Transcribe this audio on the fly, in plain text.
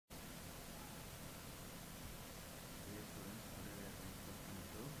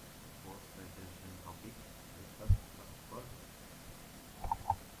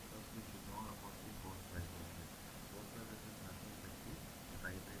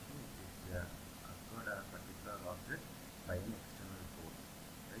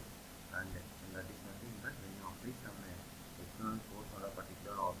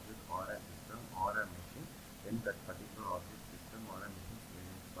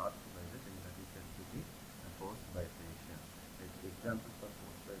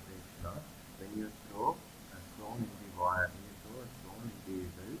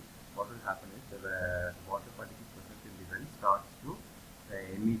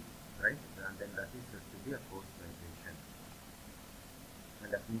right? And then that is said to be a force vibration. The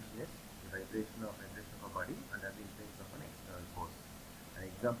definition is the vibration of a body under the influence of an external force. And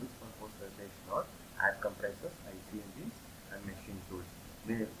examples for force vibration are air compressors, IC engines, and machine tools.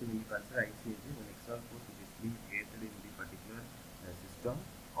 When you consider IC engine, an external force which is being created in the particular system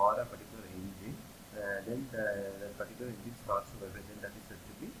or a particular engine, then the particular engine starts to vibrate, then that is said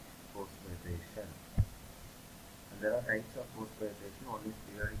to be force vibration. And there are types of force vibration. One is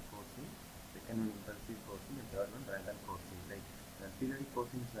periodic forcing, second one impulsive forcing, and third one random forcing. Right? Periodic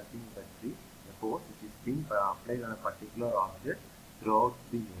forcing is nothing but the force which is being applied on a particular object throughout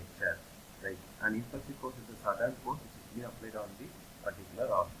the nature. Right? And impulsive force is a sudden force which is being applied on the particular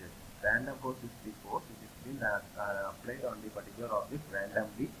object. Random force is the force which is being applied on the particular object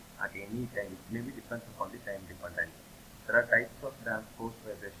randomly at any time. It maybe depends upon the time dependent. There are types of damped force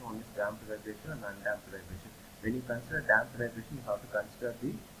vibration. One is damped vibration and undamped vibration. When you consider damped vibration, you have to consider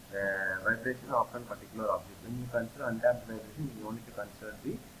the vibration of a particular object. When you consider undamped vibration, you only to consider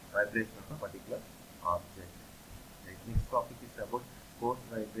the vibration of a particular object. Right. Next topic is about force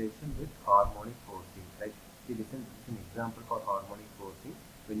vibration with harmonic forcing. Right. See, this is an example for harmonic forcing.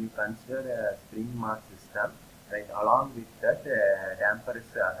 When you consider a spring mass system, right, along with that damper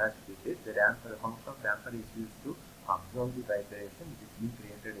is attached with it. The function of damper is used to absorb the vibration which is being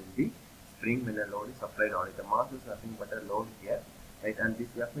created in the spring when the load is applied on it. The mass is nothing but a load here, right? And this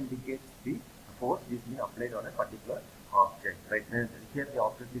F indicates the force which is being applied on a particular object, right? And here the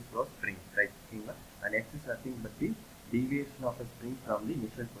object is your spring, right? And X is nothing but the deviation of a spring from the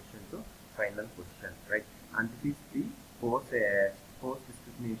initial position to final position, right? And this is the force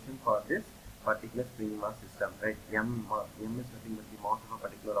discrimination for this particular spring mass system, right? M is nothing but the mass of a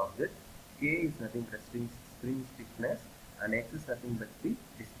particular object. K is nothing but spring stiffness, and X is nothing but the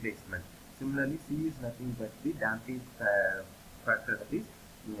displacement. Similarly, C is nothing but the damping factor, that is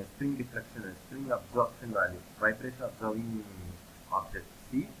spring deflection and spring absorption value, vibration absorbing object.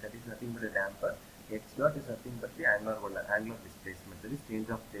 C, that is nothing but a damper. X dot is nothing but the angular displacement, that is change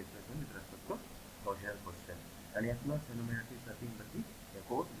of displacement with respect to original position. And F naught phenomenon is nothing but the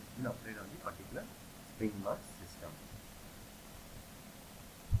force which is being applied on the particular spring mass system.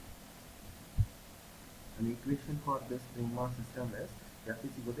 An equation for the spring mass system is F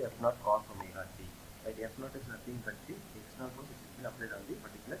is equal to F naught cos omega t. Right? F naught is nothing but the external force which is being applied on the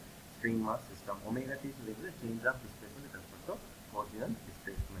particular spring mass system. Omega t is the change of displacement with respect to original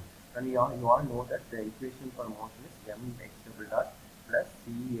displacement. And you all know that the equation for motion is mx double dot plus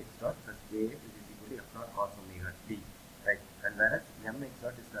ce x dot plus kx is equal to F naught cos omega t. Right? And whereas mx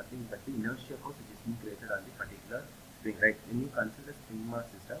dot is nothing but the inertia force which is being created on the particular spring. Right? When you consider spring mass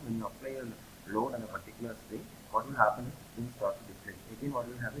system, when you apply a load on a particular spring, what will happen is the spring starts to deflect. Again, what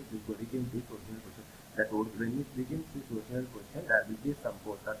will happen is it will regain this original position. That would, when it begins this original position, there will be some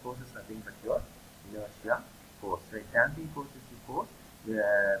force. That force is nothing but your inertia force. Right? Damping force is the force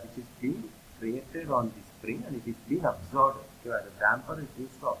which is being created on the spring and it is being absorbed. The damper is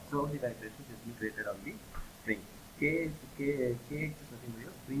used to absorb the vibration which is being created on the spring. Kx is nothing but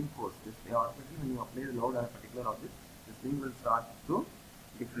your spring force. This automatically, when you apply the load on a particular object, the spring will start to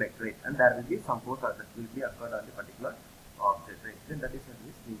deflect, right? And there will be some force that will be occurred on the particular object, right? Then that is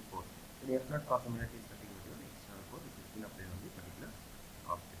the spring force. Then F naught cos omega t is nothing but the external force which is being applied on the particular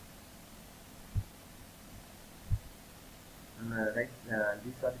object. And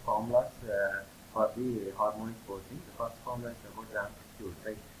these are the formulas for the harmonic forcing. The first formula is about the amplitude,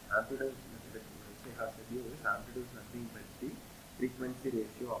 right? Amplitude which I have said you is amplitude is nothing but the frequency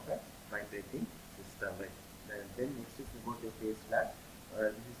ratio of a vibrating system, right? Then next is about the phase lag.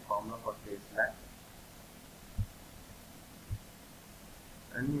 This is formula for phase lag.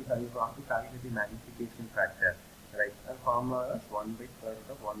 And you have to calculate the magnification factor, right? The formula is 1 by square root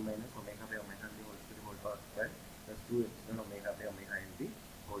of 1 minus omega by omega n whole to the whole power square plus 2 epsilon omega by omega n the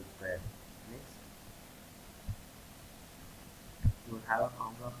whole square. Next, you have a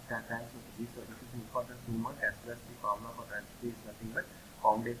formula of transfer. This is important number as well as the formula for transfer is nothing but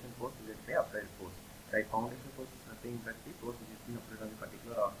foundation force divided by applied force. Right? Foundation force is nothing but the force which is being applied on the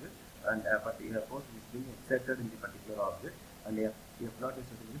particular object, and a particular force which is being exerted in the particular object, and F naught is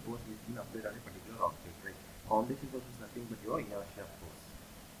nothing but the force which is being applied on a particular object. Right? Foundation force is nothing but your inertia force.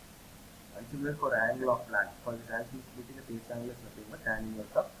 And similar for angle of lag. For the transmissibility, the phase angle is nothing but tan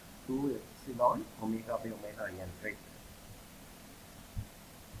inverse of 2 epsilon omega by omega n. Right?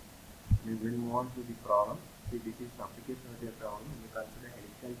 We will move on to the problem. See, this is the application of the problem. We consider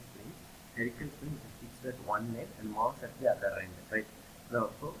helical spring. Helical spring is fixed at one end and mass at the other end, right?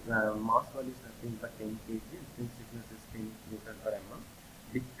 So mass value is nothing but 10 kg, spring stiffness is 10 Newton per mm.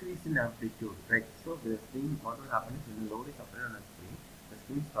 Decrease in amplitude, right? So the spring, what will happen is when the load is applied on a spring, the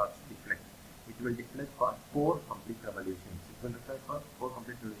spring starts to it will display for 4 complete revolutions. It will display for 4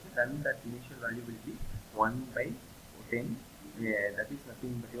 complete revolutions, then that initial value will be 1 by 10. That is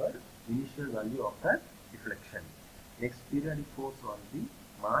nothing but your initial value of the deflection. Next, periodic force on the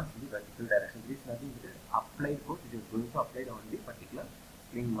mass in the vertical direction. This is nothing but applied force which is going to apply on the particular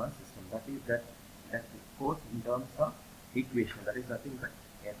spring mass system. That is that force in terms of equation. That is nothing but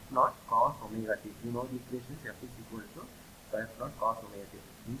F naught cos omega t. You know the equation is F is equal to F naught cos omega t.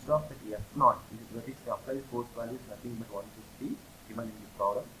 Instead of that F naught, that is the applied force value is nothing but 150 given in the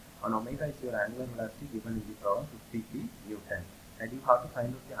problem. And omega is your angular velocity given in the problem 50 p Newton. And you have to find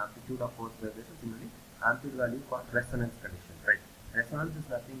out the amplitude of force vibration. Similarly, amplitude value for resonance condition. Right? Resonance is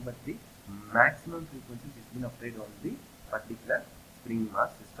nothing but the maximum frequency which is being applied on the particular spring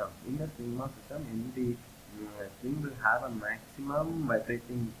mass system. In the spring mass system, in the spring will have a maximum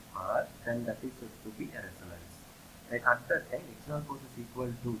vibrating mass, then that is said to be a resonance. Right? At that time, external force is equal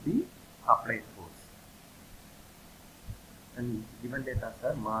to the applied force. And given data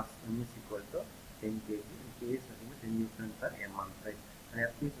are mass m is equal to 10 kg, and k is nothing but 10 Newton per mm. Right? And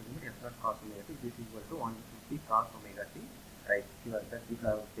F is nothing but F naught cos omega t, this is equal to 150 cos omega t. Right? Here that we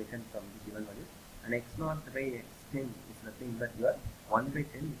have taken from the given values. And x naught by x10 is nothing but your 1 by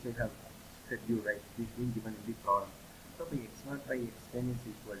 10 which I have said you, right? This is being given in the problem. So by x naught by x10 is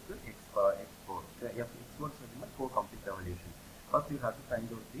equal to x power x4. So f x4 is nothing but 4 complete revolutions. First you have to find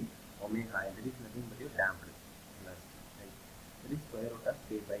out the omega, and that is nothing but your damped thrust. Right? That is square root of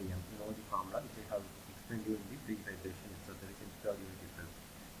k by m. You know the formula which I have explained you in the pre-vibration. So there is integral difference.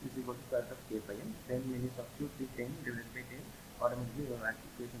 This is equal to square root of k by m. Then when you substitute the 10 divided by 10, automatically your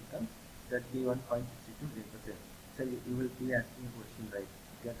equation comes 31.62%. So you will be asking a question, right?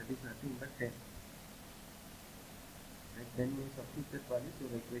 Yeah, that is nothing but 10. Right? Then when you substitute that value, so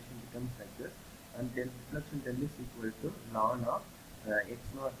the equation becomes like this. And then deflection del is equal to ln of x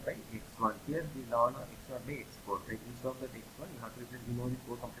naught by x1. Here the ln of x naught by x4. Right? Instead of that x1, you have to replace, you know the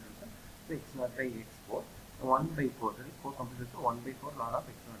 4 complete answer. So x naught by x4. 1 by 4. That is 4 complete answer. 1 by 4 ln of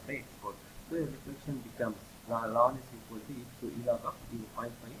x naught by x4. So the deflection becomes ln is equal to e log of 5.56.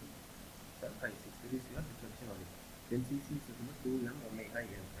 This is your deflection only. Then Cc is equal to 2m omega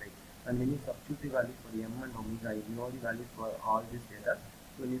m, right? And when you substitute the values for m and omega, you know the values for all these data.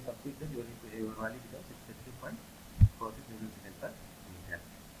 So when you substitute them, your value becomes 63.46 milliseconds per meter.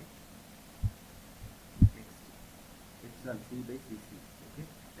 Okay. Next, it's on C by Cc. Okay.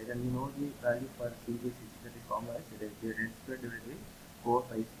 Then you know the value for C by Cc, that is formula is z square divided by 4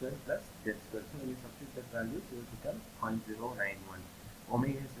 pi square plus z square. So when you substitute that value, it will become 0.091.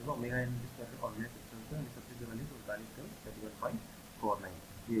 Omega is omega n is square formula system. So when you substitute the value, the value becomes 31.49.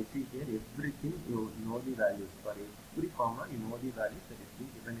 You see here everything you know the values. For every formula you know the values that is being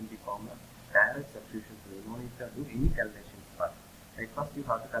given in the formula. Direct substitution, so you don't need to do any calculations for. Right? First you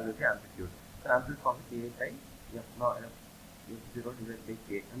have to calculate the amplitude. So amplitude form is A by f0 divided by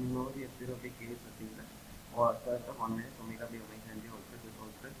k. And you know the f0 by k is nothing but square root of 1 minus omega by omega n whole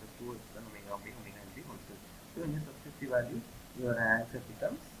square plus 2 epsilon omega by omega n whole square. So when you substitute the value, your answer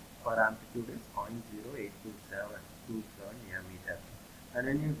becomes for amplitude is 0.08227 meter. And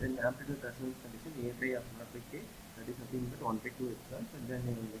when amplitude resonance condition A by f naught by k, that is nothing but 1 by 2 epsilon, and then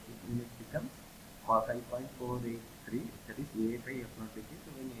it becomes 5.483, that is A by f naught by k.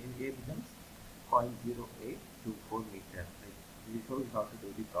 So when A becomes 0.0824 meter, right? This is how you have to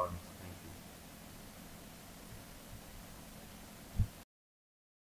do the problems.